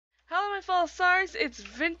fellow stars, it's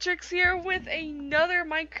Vintrix here with another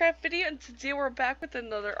Minecraft video, and today we're back with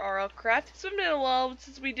another RLCraft. It's been a while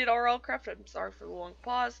since we did RLCraft. I'm sorry for the long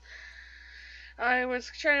pause. I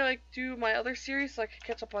was trying to do my other series so I could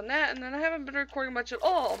catch up on that, and then I haven't been recording much at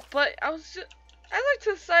all. But I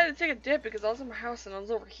decided to take a dip because I was in my house and I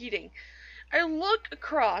was overheating. I look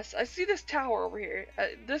across, I see this tower over here.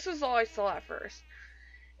 This is all I saw at first.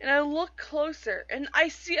 And I look closer and I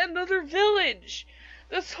see another village.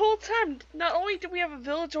 This whole time, not only did we have a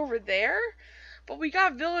village over there, but we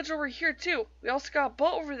got a village over here too. We also got a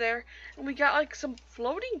boat over there, and we got some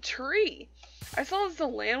floating tree. I saw as the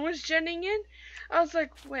land was jetting in. I was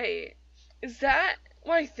like, wait, is that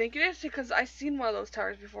what I think it is? Because I've seen one of those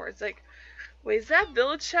towers before. It's like, wait, is that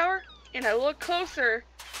village tower? And I look closer,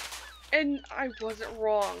 and I wasn't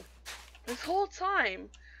wrong. This whole time,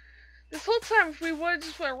 if we would have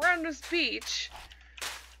just went around this beach,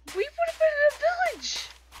 we would have been in a village.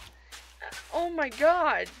 Oh my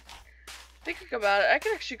god. Thinking about it, I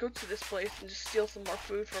could actually go to this place and just steal some more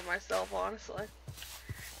food for myself, honestly.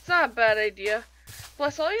 It's not a bad idea.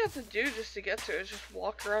 Plus, all you have to do just to get to it is just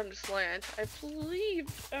walk around this land. I believe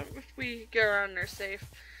if we get around there safe.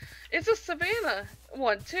 It's a savannah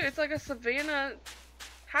one too. It's like a savannah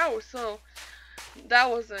house, so that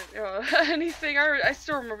wasn't anything. I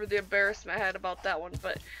still remember the embarrassment I had about that one,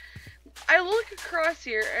 but I look across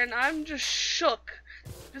here and I'm just shook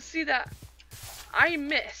to see that I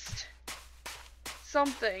missed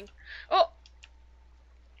something. Oh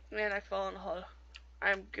man, I fell in a hole.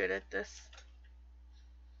 I'm good at this.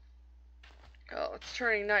 Oh, it's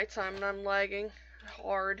turning nighttime and I'm lagging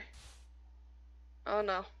hard. Oh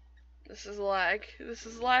no, this is lag. This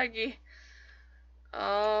is laggy.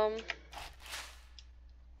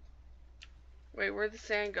 Wait, where'd the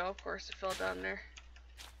sand go? Of course it fell down there.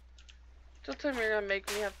 Don't tell me you're gonna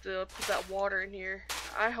make me have to put that water in here.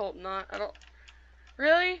 I hope not. I don't.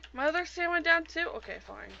 Really? My other sand went down too? Okay,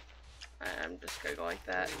 fine. I'm just gonna go like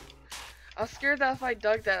that. I was scared that if I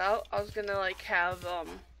dug that out, I was gonna have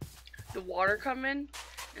the water come in,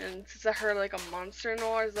 and since I heard a monster in the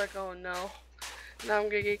water, I was like, oh no, now I'm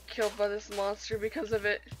gonna get killed by this monster because of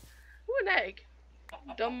it. Ooh, an egg.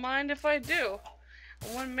 Don't mind if I do.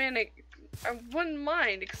 I wouldn't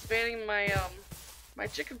mind expanding my my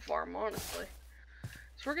chicken farm, honestly.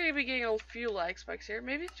 So we're gonna be getting a few lag spikes here.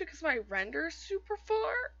 Maybe it's because my render is super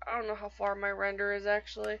far. I don't know how far my render is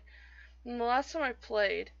actually. And the last time I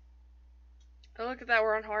played, oh look at that,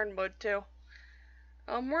 we're on hard mode too.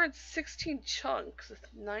 We're at 16 chunks with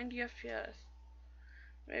 90 FPS.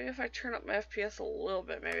 Maybe if I turn up my FPS a little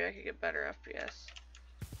bit, maybe I could get better FPS.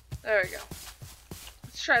 There we go.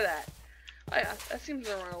 Let's try that. Oh yeah, that seems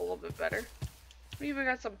to run a little bit better. We even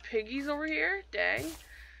got some piggies over here. Dang.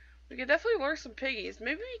 We could definitely lure some piggies.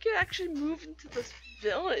 Maybe we could actually move into this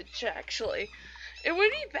village, actually. It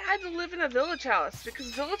wouldn't be bad to live in a village house,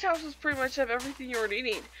 because village houses pretty much have everything you already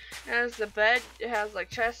need. It has the bed, it has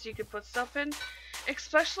chests you can put stuff in.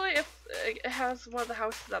 Especially if it has one of the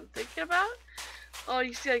houses I'm thinking about. Oh,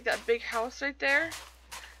 you see that big house right there?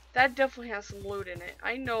 That definitely has some loot in it.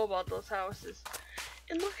 I know about those houses.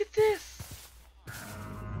 And look at this!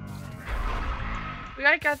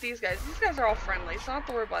 I got these guys. These guys are all friendly, so I don't have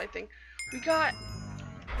to worry about anything. We got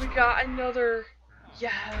another,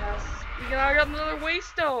 yes, we got another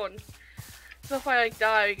waystone. So if I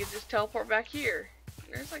die, we can just teleport back here.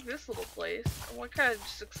 There's this little place. I want to kind of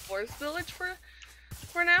just explore this village for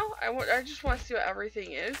now. I just want to see what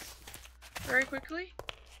everything is very quickly.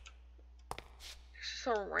 There's just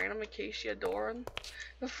a random acacia door on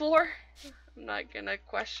the floor. I'm not gonna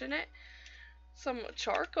question it. Some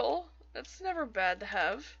charcoal. That's never bad to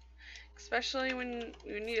have, especially when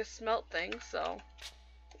you need to smelt things, so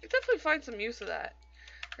you can definitely find some use of that.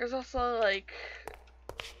 There's also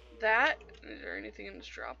that. Is there anything in this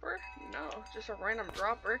dropper? No, just a random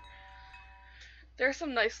dropper. There's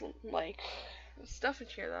some nice stuff in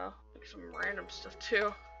here though, some random stuff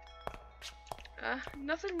too.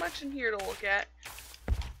 Nothing much in here to look at.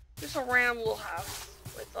 Just a random little house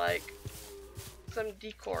with some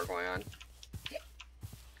decor going on.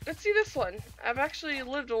 Let's see this one. I've actually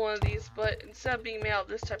lived in one of these, but instead of being made out of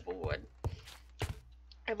this type of wood,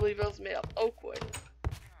 I believe it was made of oak wood.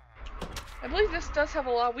 I believe this does have a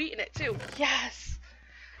lot of wheat in it too. Yes!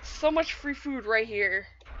 So much free food right here.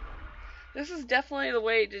 This is definitely the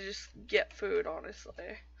way to just get food, honestly.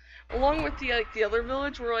 Along with the other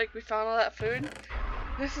village where we found all that food,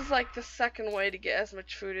 this is the second way to get as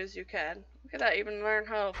much food as you can. Look at that, even learn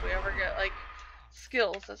how if we ever get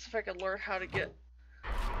skills. That's if I could learn how to get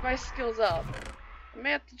my skills up. I may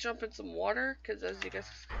have to jump in some water because as you guys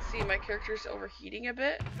can see, my character's overheating a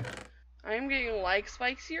bit. I am getting lag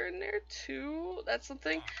spikes here and there too. That's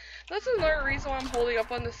something. That's another reason why I'm holding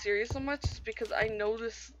up on the series so much, is because I know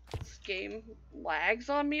this game lags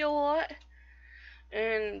on me a lot.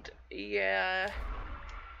 And yeah,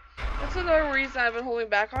 that's another reason I've been holding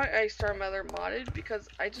back on it. I started my other modded because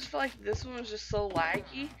I just feel like this one was just so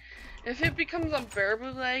laggy. If it becomes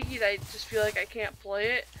unbearably laggy, I just feel like I can't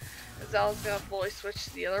play it, as I was gonna fully switch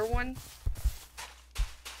to the other one.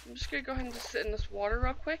 I'm just gonna go ahead and just sit in this water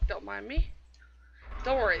real quick. Don't mind me.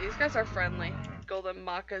 Don't worry, these guys are friendly. Golden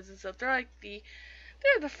Makas and stuff. They're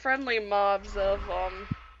the friendly mobs of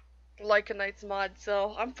Like a Knight's mod.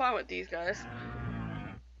 So I'm fine with these guys.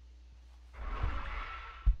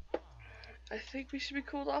 I think we should be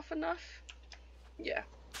cooled off enough. Yeah,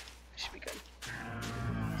 we should be good.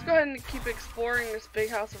 Let's go ahead and keep exploring this big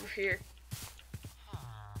house over here.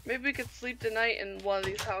 Maybe we could sleep tonight in one of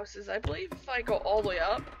these houses. I believe if I go all the way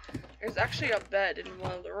up, there's actually a bed in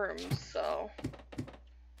one of the rooms, so.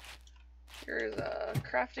 Here's a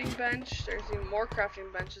crafting bench. There's even more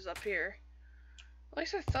crafting benches up here. At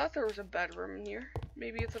least I thought there was a bedroom in here.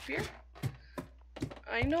 Maybe it's up here?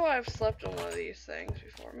 I know I've slept on one of these things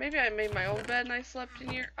before. Maybe I made my own bed and I slept in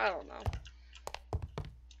here. I don't know.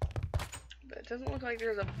 But it doesn't look like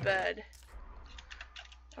there's a bed.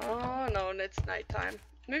 Oh no, and it's nighttime.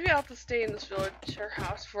 Maybe I'll have to stay in this village or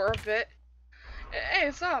house for a bit. Hey,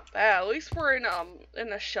 it's not bad. At least we're in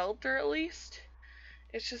a shelter at least.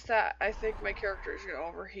 It's just that I think my character is gonna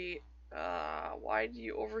overheat. Why do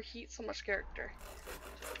you overheat so much, character?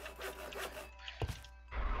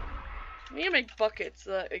 I need to make buckets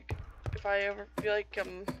so that if I ever feel like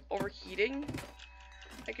I'm overheating,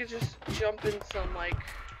 I could just jump in some like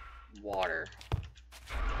water.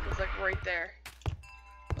 It's like right there.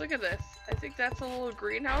 Look at this. I think that's a little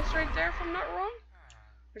greenhouse right there, if I'm not wrong.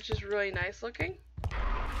 Which is really nice looking.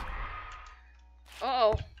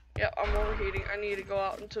 Uh-oh. Yep, I'm overheating. I need to go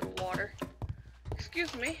out into the water.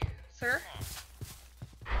 Excuse me, sir.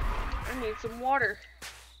 I need some water.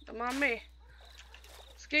 Come on me.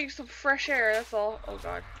 Let's get some fresh air, that's all. Oh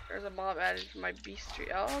god, there's a mob added to my beast tree.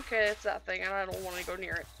 Oh, okay, it's that thing, and I don't want to go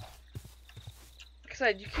near it. Like I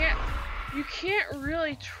said, you can't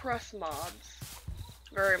really trust mobs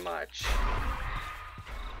very much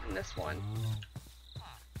in this one.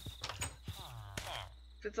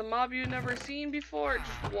 If it's a mob you've never seen before,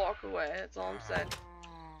 just walk away. That's all I'm saying.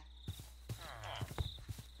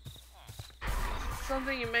 It's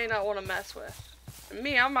something you may not want to mess with. And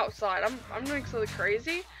me, I'm outside. I'm doing something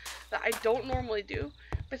crazy that I don't normally do.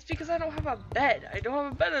 But it's because I don't have a bed. I don't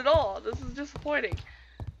have a bed at all. This is disappointing.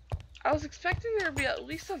 I was expecting there to be at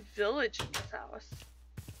least a village in this house.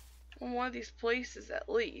 In one of these places, at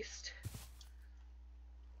least.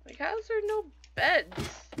 Like, how is there no beds?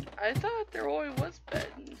 I thought there always was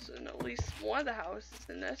beds in at least one of the houses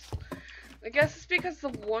in this. I guess it's because the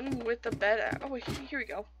one with the bed. Oh, wait, here we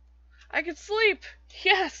go. I can sleep.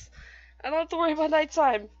 Yes, I don't have to worry about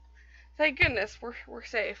nighttime. Thank goodness, we're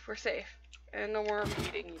safe. We're safe, and no more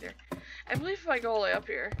eating either. I believe if I go all the way up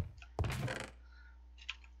here,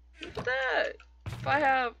 look at that.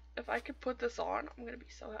 If I could put this on, I'm gonna be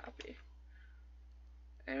so happy.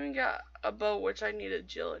 I even got a bow, which I need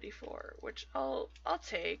agility for, which I'll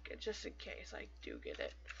take just in case I do get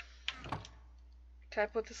it. Can I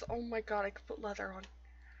put this? Oh my god, I could put leather on.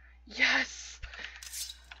 Yes!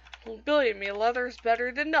 Well, believe me, leather is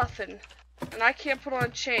better than nothing. And I can't put on a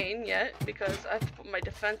chain yet because I have to put my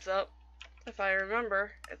defense up. If I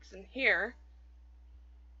remember, it's in here.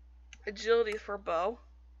 Agility for bow.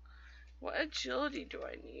 What agility do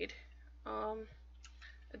I need?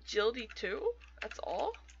 Agility 2? That's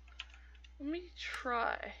all? Let me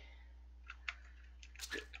try.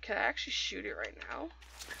 Can I actually shoot it right now?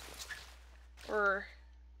 Or,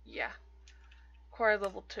 yeah. Acquire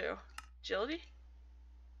level 2. Agility?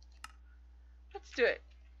 Let's do it.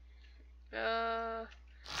 There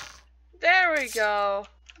we go.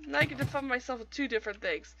 Now I can defend myself with 2 different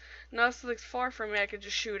things. Now if something's far from me, I can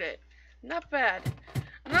just shoot it. Not bad.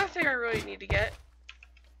 Another thing I really need to get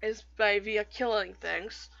is via killing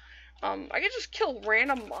things. I can just kill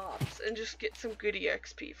random mobs and just get some good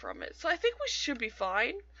EXP from it. So I think we should be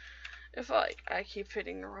fine. If I keep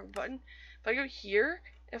hitting the wrong button. If I go here,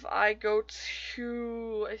 if I go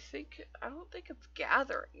to, I don't think it's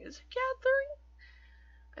gathering. Is it gathering?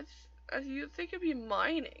 You think it'd be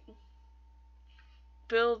mining.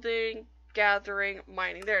 Building, gathering,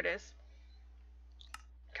 mining. There it is.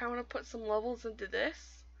 I want to put some levels into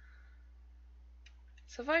this.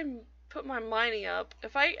 So if I put my mining up,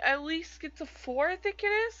 if I at least get to 4, I think it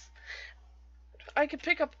is, I could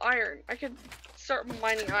pick up iron. I could start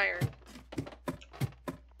mining iron.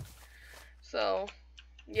 So,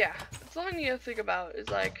 yeah, it's all I need to think about is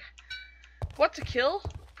like what to kill.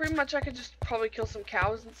 Pretty much I could just probably kill some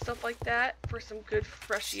cows and stuff like that for some good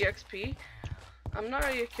fresh EXP. I'm not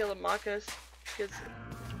ready to kill the macas because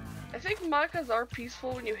I think macas are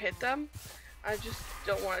peaceful when you hit them. I just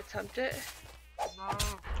don't want to tempt it.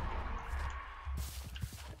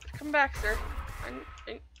 Come back, sir.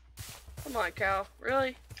 Come on, cow.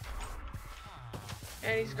 Really?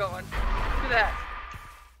 And he's gone. Look at that.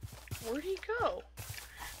 Where'd he go?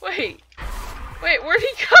 Wait, where'd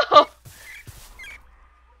he go?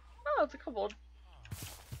 Oh, it's a kobold.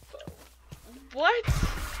 What?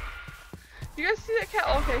 You guys see that cat?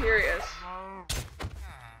 Okay, here he is.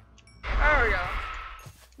 There we go.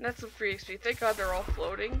 And that's some free XP. Thank God they're all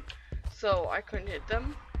floating, so I couldn't hit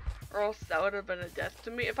them, or else that would have been a death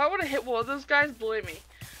to me. If I would have hit one of those guys, believe me,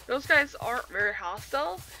 those guys aren't very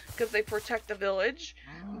hostile because they protect the village.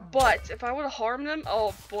 But if I would have harmed them,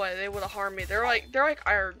 oh boy, they would have harmed me. They're like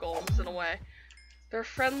iron golems in a way. They're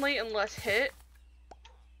friendly unless hit.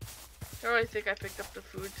 I don't really think I picked up the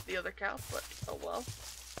food to the other cow, but oh well.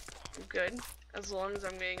 I'm good as long as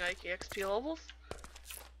I'm getting like EXP levels.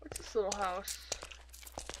 What's this little house?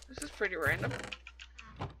 This is pretty random.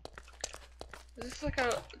 Is this like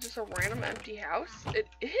just a random empty house? It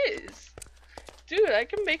is. Dude, I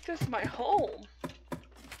can make this my home.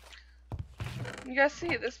 You guys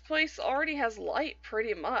see, this place already has light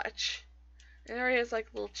pretty much. And there is like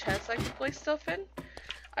little chests I can place stuff in.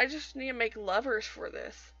 I just need to make levers for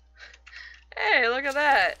this. Hey, look at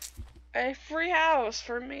that. A free house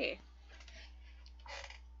for me.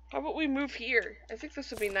 How about we move here? I think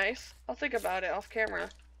this would be nice. I'll think about it off camera.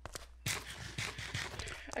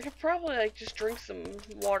 I could probably like just drink some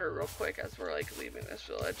water real quick as we're like leaving this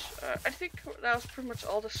village. I think that was pretty much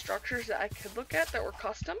all the structures that I could look at that were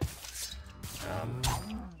custom.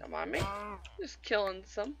 Don't mind me. Just killing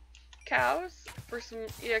some cows for some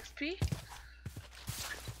EXP.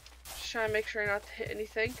 Just trying to make sure not to hit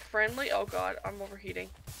anything friendly. Oh god, I'm overheating.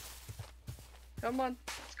 Come on,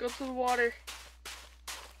 let's go to the water.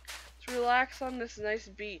 Let's relax on this nice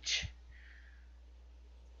beach.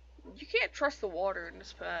 You can't trust the water in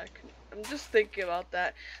this pack. I'm just thinking about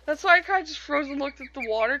that. That's why I kind of just froze and looked at the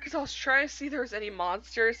water, because I was trying to see if there was any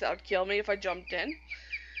monsters that would kill me if I jumped in.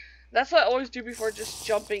 That's what I always do before just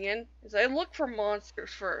jumping in, is I look for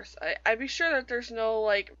monsters first. I'd be sure that there's no,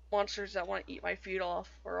 like, monsters that want to eat my feet off,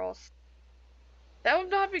 or else that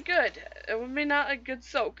would not be good. It would be not a good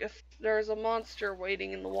soak if there's a monster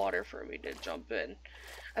waiting in the water for me to jump in.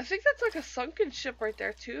 I think that's like a sunken ship right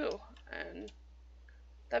there, too, and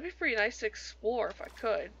that'd be pretty nice to explore if I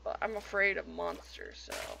could, but I'm afraid of monsters,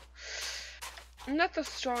 so I'm not the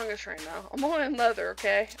strongest right now. I'm only in leather,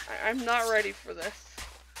 okay? I'm not ready for this.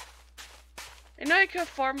 I know I could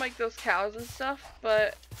farm like those cows and stuff,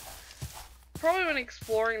 but probably when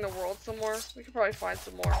exploring the world some more, we could probably find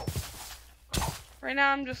some more. Right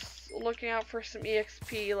now I'm just looking out for some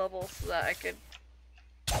EXP levels so that I could...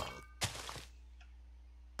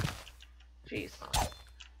 Jeez.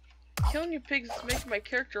 Killing you pigs is making my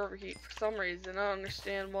character overheat for some reason. I don't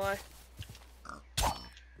understand why.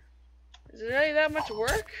 Is it really that much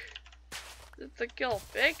work? To kill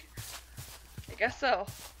a pig? I guess so.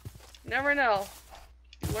 You never know.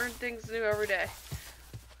 You learn things new every day.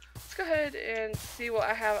 Let's go ahead and see what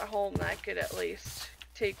I have at home that I could at least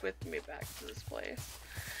take with me back to this place.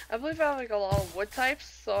 I believe I have like a lot of wood types,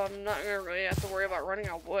 so I'm not gonna really have to worry about running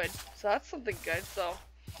out of wood. So that's something good. So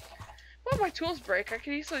well, my tools break, I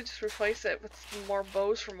could easily just replace it with some more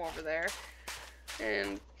bows from over there.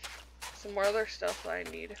 And some more other stuff that I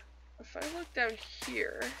need. If I look down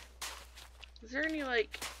here, is there any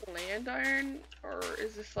like land iron? Or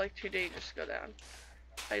is this like too dangerous to go down?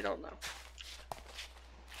 I don't know.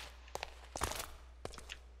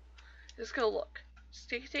 Just go look. Just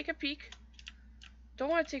take a peek. Don't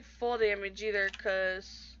want to take full damage either,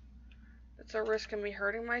 because it's a risk of me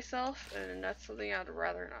hurting myself, and that's something I'd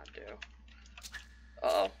rather not do.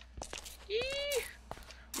 Uh-oh. Yee!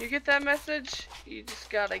 You get that message? You just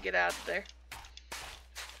gotta get out of there.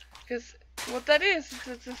 Because what that is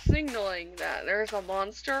it's a signaling that there's a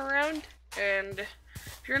monster around, and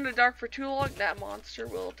if you're in the dark for too long, that monster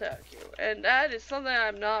will attack you. And that is something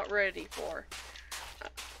I'm not ready for.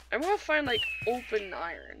 I want to find, like, open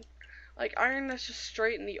iron. Like, iron that's just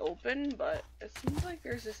straight in the open, but it seems like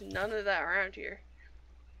there's just none of that around here.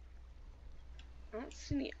 I don't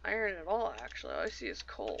see any iron at all, actually. All I see is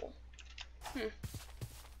coal. Let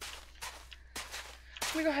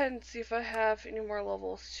me go ahead and see if I have any more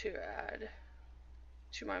levels to add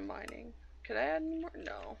to my mining. Could I add any more?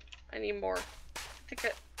 No. I need more.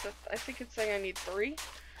 I think it's saying I need 3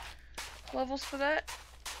 levels for that.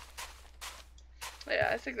 Yeah,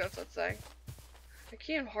 I think that's what's saying. I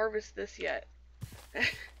can't harvest this yet.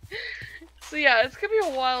 So yeah, it's gonna be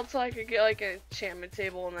a while till I could get like an enchantment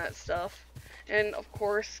table and that stuff. And of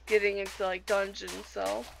course, getting into like dungeons,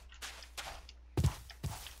 so.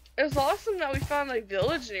 It was awesome that we found like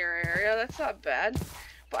village near our area, that's not bad.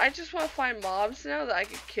 But I just want to find mobs now that I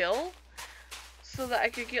could kill. So that I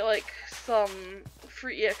could get like some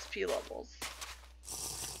free EXP levels.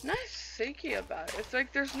 Nice thinking about it. It's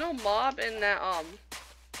like there's no mob in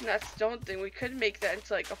that stone thing. We could make that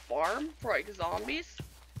into like a farm for like zombies.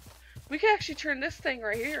 We could actually turn this thing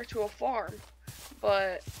right here to a farm,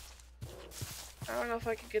 but I don't know if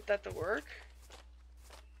I could get that to work.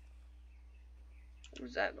 What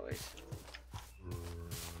was that noise?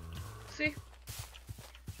 See?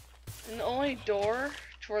 And the only door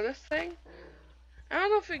for this thing, I don't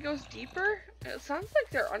know if it goes deeper. It sounds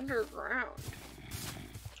like they're underground.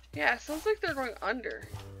 Yeah, it sounds like they're going under.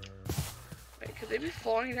 Wait, could they be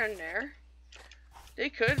falling down there? They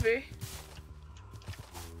could be.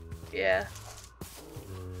 Yeah.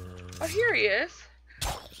 Oh, here he is.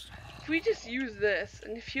 If we just use this,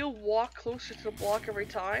 and if he'll walk closer to the block every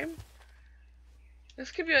time,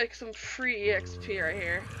 this could be like some free EXP right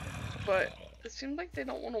here. But it seems like they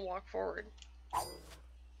don't want to walk forward.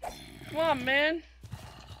 Come on, man.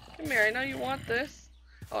 Come here, I know you want this.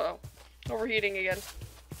 Oh no, overheating again.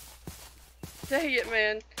 Dang it,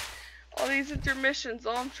 man. All these intermissions,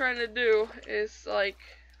 all I'm trying to do is like...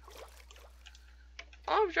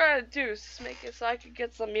 All I'm trying to do is just make it so I can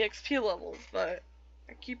get some EXP levels, but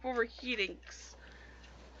I keep overheating.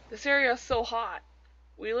 This area is so hot.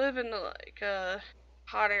 We live in like a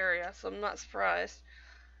hot area, so I'm not surprised.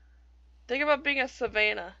 Think about being a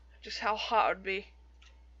savannah, just how hot it would be.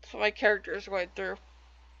 That's what my character is going through.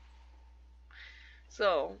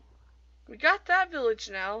 So, we got that village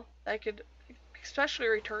now that I could especially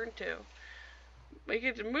return to. We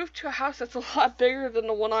could move to a house that's a lot bigger than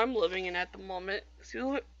the one I'm living in at the moment.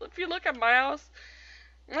 So if you look at my house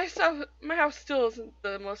still isn't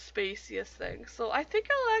the most spaciest thing. So I think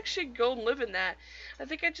I'll actually go and live in that. I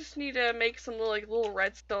think I just need to make some little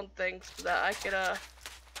redstone things so that I could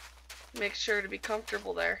make sure to be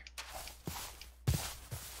comfortable there.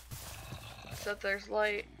 So that there's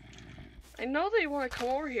light. I know they want to come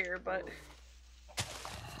over here, but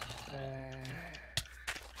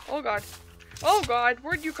oh god. Oh god,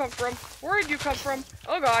 where'd you come from? Where'd you come from?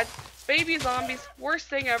 Oh god. Baby zombies, worst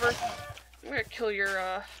thing ever. I'm gonna kill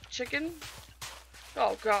your chicken.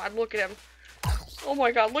 Oh god, look at him. Oh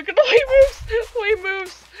my god, look at the way he moves! The way he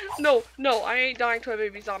moves! No, no, I ain't dying to a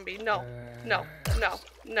baby zombie. No, no, no,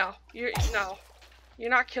 no. No. You're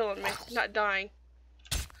not killing me. I'm not dying.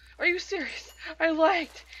 Are you serious? I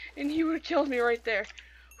lagged and he would have killed me right there.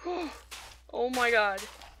 Whew. Oh my god.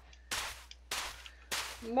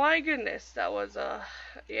 My goodness, that was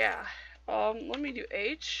yeah. Let me do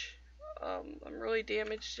H. I'm really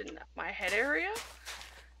damaged in my head area.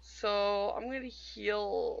 So I'm gonna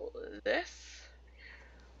heal this.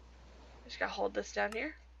 Just gotta hold this down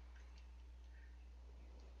here.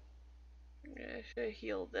 I'm gonna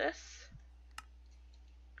heal this.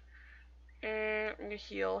 And I'm gonna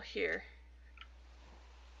heal here.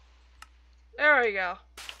 There we go.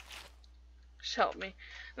 Just help me.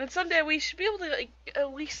 And then someday we should be able to like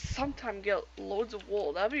at least sometime get loads of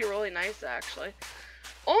wool. That'd be really nice actually.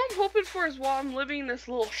 All I'm hoping for is while I'm living in this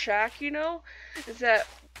little shack, you know, is that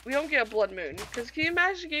we don't get a blood moon. Because can you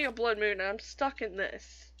imagine getting a blood moon and I'm stuck in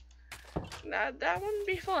this? That wouldn't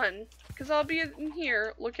be fun. Because I'll be in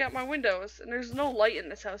here, looking at my windows, and there's no light in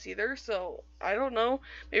this house either, so I don't know.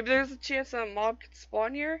 Maybe there's a chance that a mob could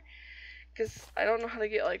spawn here. Because I don't know how to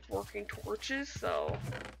get like working torches, so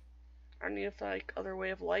I need to find like other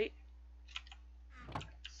way of light.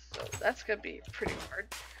 So that's gonna be pretty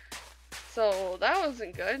hard. So that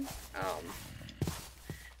wasn't good.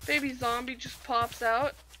 Baby zombie just pops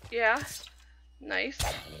out. Yeah. Nice.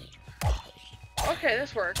 Okay,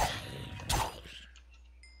 this works.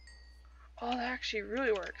 Oh, that actually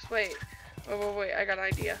really works. Wait, I got an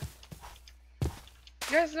idea.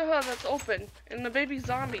 You guys know how that's open, and the baby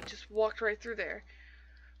zombie just walked right through there.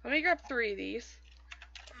 Let me grab 3 of these.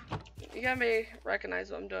 You gotta recognize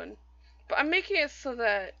what I'm doing. But I'm making it so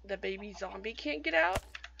that the baby zombie can't get out.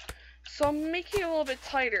 So I'm making it a little bit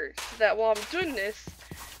tighter so that while I'm doing this,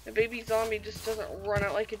 the baby zombie just doesn't run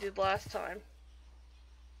out like it did last time.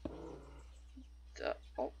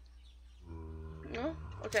 Oh. No?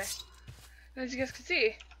 Okay. As you guys can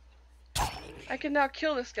see, I can now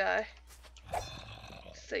kill this guy.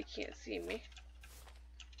 So they can't see me.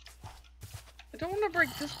 I don't want to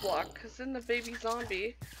break this block because then the baby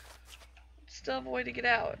zombie would still have a way to get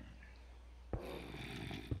out.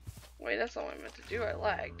 Wait, that's not what I meant to do. I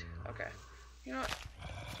lagged. Okay. You know what?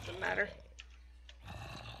 Doesn't matter.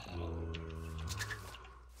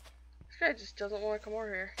 This guy just doesn't want to come over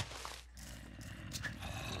here.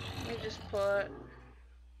 Let me just put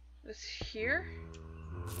this here.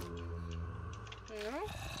 No?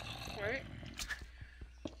 Right.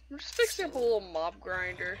 I'm just fixing up a little mob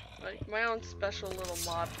grinder. Like my own special little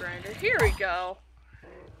mob grinder. Here we go.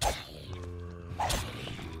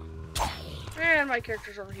 And my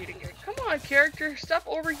character's overheating again. Come on, character. Stop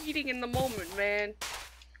overheating in the moment, man.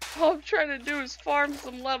 All I'm trying to do is farm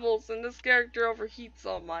some levels and this character overheats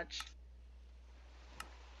so much.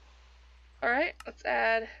 Alright, let's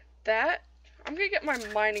add that. I'm gonna get my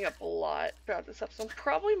mining up a lot throughout this episode.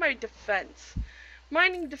 Probably my defense.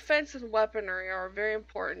 Mining, defense, and weaponry are very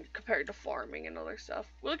important compared to farming and other stuff.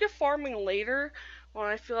 We'll get farming later when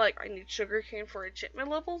I feel like I need sugarcane for enchantment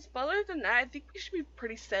levels. But other than that, I think we should be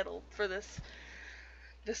pretty settled for this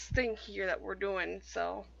thing here that we're doing.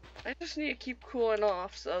 So I just need to keep cooling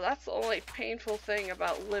off. So that's the only painful thing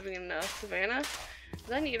about living in a savannah.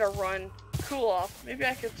 I need to run cool off. Maybe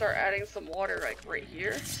I could start adding some water like right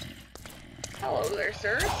here. Hello there,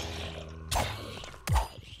 sir.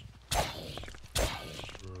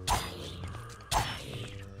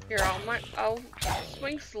 Here, I'll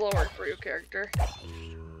swing slower for you, character.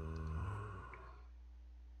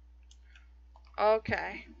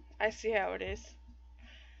 Okay, I see how it is.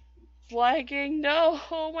 Lagging, no,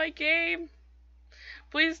 oh my game.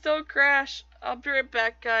 Please don't crash. I'll be right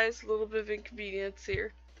back, guys. A little bit of inconvenience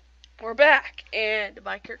here. We're back, and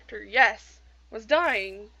my character, yes, was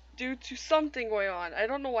dying due to something going on. I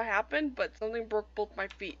don't know what happened, but something broke both my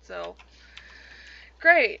feet, so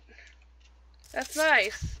great. That's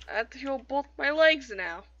nice. I have to heal both my legs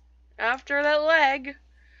now. After that lag,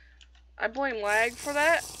 I blame lag for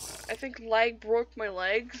that. I think lag broke my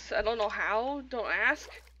legs. I don't know how, don't ask.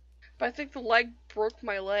 But I think the lag broke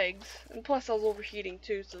my legs. And plus I was overheating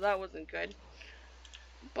too, so that wasn't good.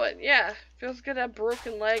 But yeah, feels good to have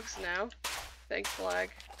broken legs now. Thanks,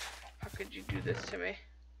 lag. How could you do this to me?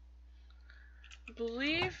 I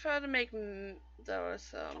believe how to make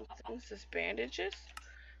those things as bandages.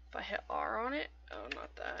 If I hit R on it, oh,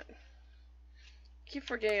 not that. Keep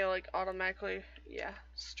forgetting, like, automatically, yeah,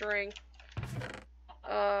 string.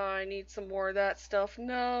 I need some more of that stuff.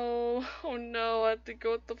 No, oh no, I have to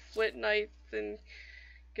go with the flint knife and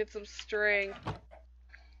get some string.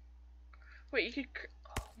 Wait, you could,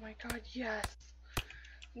 oh my god, yes.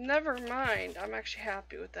 Never mind, I'm actually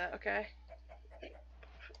happy with that, okay.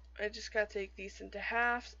 I just gotta take these into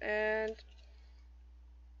halves and,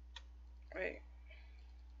 wait.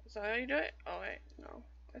 Is that how you do it? Oh wait, no.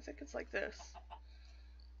 I think it's like this.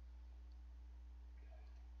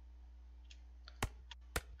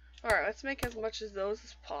 Alright, let's make as much of those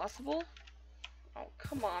as possible. Oh,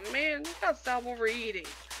 come on, man. You gotta stop overeating.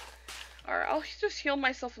 Alright, I'll just heal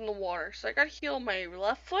myself in the water. So I gotta heal my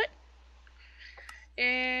left foot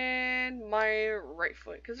and my right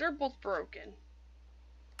foot, because they're both broken.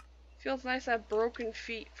 Feels nice to have broken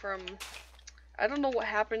feet from, I don't know what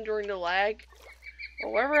happened during the lag.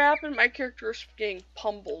 Or whatever happened, my character is getting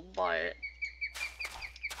pummeled by it.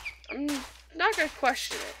 I'm not gonna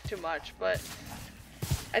question it too much, but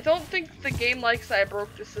I don't think the game likes that I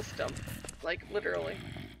broke the system. Like, literally.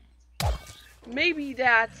 Maybe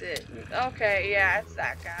that's it. Okay, yeah, it's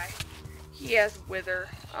that guy. He has wither.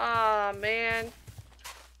 Ah, man.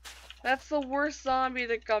 That's the worst zombie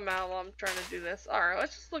to come out while I'm trying to do this. Alright,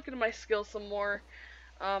 let's just look into my skills some more.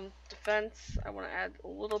 Defense. I want to add a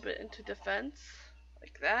little bit into defense.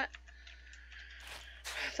 Like that.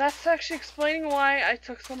 That's actually explaining why I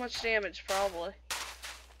took so much damage, probably.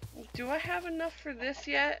 Do I have enough for this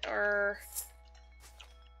yet, or...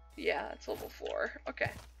 Yeah, that's level 4. Okay.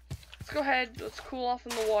 Let's go ahead, let's cool off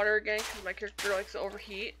in the water again, because my character likes to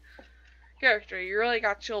overheat. Character, you really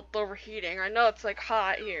got chilled with overheating. I know it's like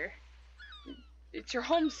hot here. It's your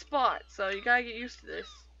home spot, so you gotta get used to this.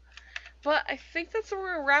 But I think that's where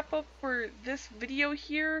we're gonna wrap up for this video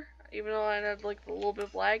here. Even though I had like a little bit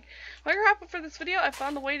of lag. I'm gonna wrap up for this video. I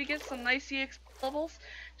found a way to get some nice EX levels.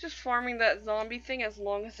 Just farming that zombie thing as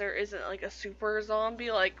long as there isn't like a super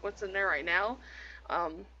zombie like what's in there right now.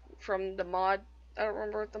 From the mod. I don't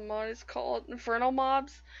remember what the mod is called. Infernal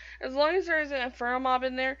mobs. As long as there is an infernal mob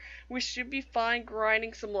in there, we should be fine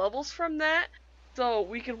grinding some levels from that. So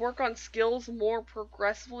we can work on skills more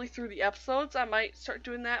progressively through the episodes. I might start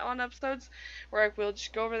doing that on episodes where I will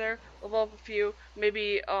just go over there, level up a few,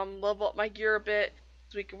 maybe level up my gear a bit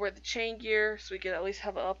so we can wear the chain gear so we can at least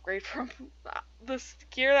have an upgrade from this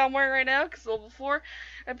gear that I'm wearing right now, because level 4,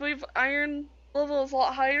 I believe iron level is a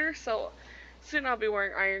lot higher, so soon I'll be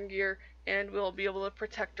wearing iron gear and we'll be able to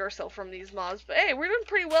protect ourselves from these mobs. But hey, we're doing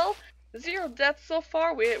pretty well. 0 deaths so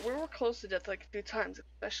far. We were close to death like a few times,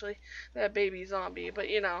 especially that baby zombie. But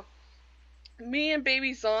you know, me and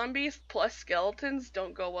baby zombies plus skeletons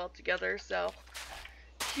don't go well together. So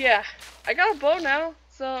yeah, I got a bow now,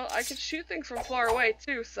 so I can shoot things from far away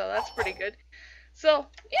too. So that's pretty good. So,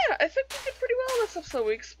 yeah, I think we did pretty well in this episode.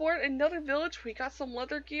 We explored another village, we got some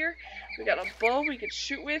leather gear, we got a bow we could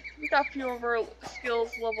shoot with, we got a few of our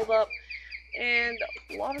skills leveled up, and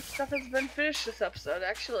a lot of stuff has been finished this episode,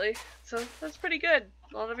 actually. So, that's pretty good.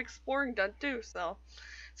 A lot of exploring done, too, so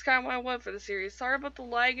it's kind of what I want for the series. Sorry about the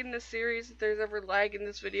lag in this series, if there's ever lag in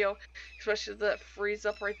this video, especially that freeze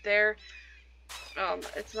up right there.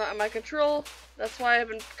 It's not in my control. That's why I've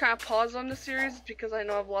been kind of paused on the series, because I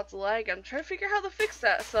know I have lots of lag. I'm trying to figure out how to fix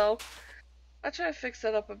that, so I'll try to fix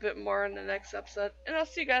that up a bit more in the next episode. And I'll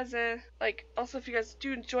see you guys in, also if you guys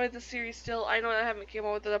do enjoy the series still, I know I haven't came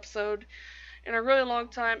out with an episode in a really long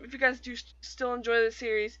time. If you guys do still enjoy the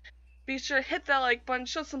series, be sure to hit that like button,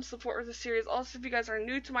 show some support with the series. Also, if you guys are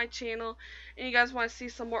new to my channel, and you guys want to see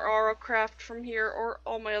some more RLCraft from here, or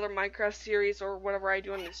all my other Minecraft series, or whatever I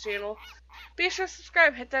do on this channel, be sure to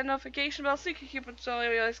subscribe, hit that notification bell so you can keep enjoying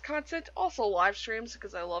this content. Also live streams,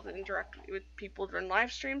 because I love to interact with people during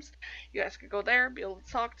live streams. You guys can go there, be able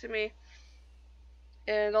to talk to me,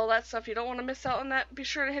 and all that stuff. You don't want to miss out on that. Be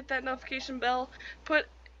sure to hit that notification bell. Put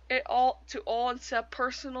it all to all instead of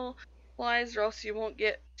personalized, or else you won't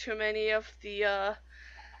get too many of the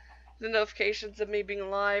notifications of me being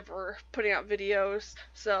live or putting out videos.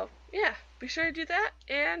 So yeah, be sure to do that,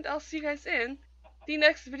 and I'll see you guys in the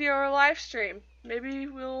next video or live stream. Maybe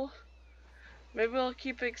we'll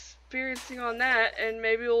keep experiencing on that, and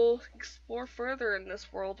maybe we'll explore further in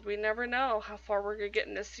this world. We never know how far we're gonna get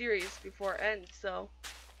in this series before it ends. So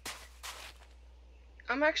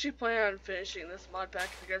I'm actually planning on finishing this mod pack,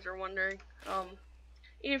 if you guys are wondering.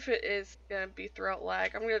 Even if it is gonna be throughout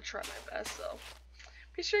lag, I'm gonna try my best. So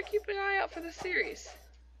be sure to keep an eye out for the series.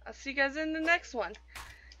 I'll see you guys in the next one.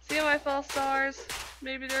 See you, my fellow stars.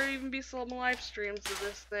 Maybe there'll even be some live streams of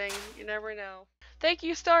this thing. You never know. Thank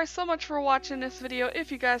you, stars, so much for watching this video.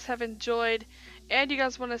 If you guys have enjoyed and you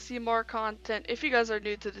guys want to see more content, if you guys are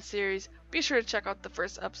new to the series, be sure to check out the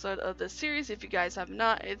first episode of the series. If you guys have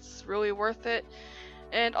not, it's really worth it.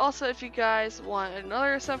 And also, if you guys want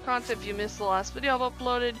another sub content, if you missed the last video I've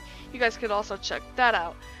uploaded, you guys could also check that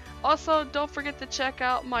out. Also, don't forget to check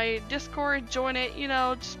out my Discord, join it, you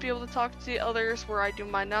know, just be able to talk to others where I do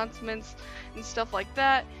my announcements and stuff like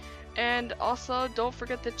that. And also, don't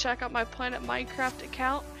forget to check out my Planet Minecraft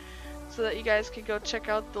account so that you guys can go check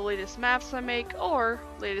out the latest maps I make or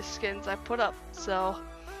latest skins I put up. So,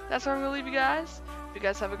 that's where I'm going to leave you guys. Hope you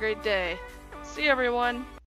guys have a great day. See you, everyone.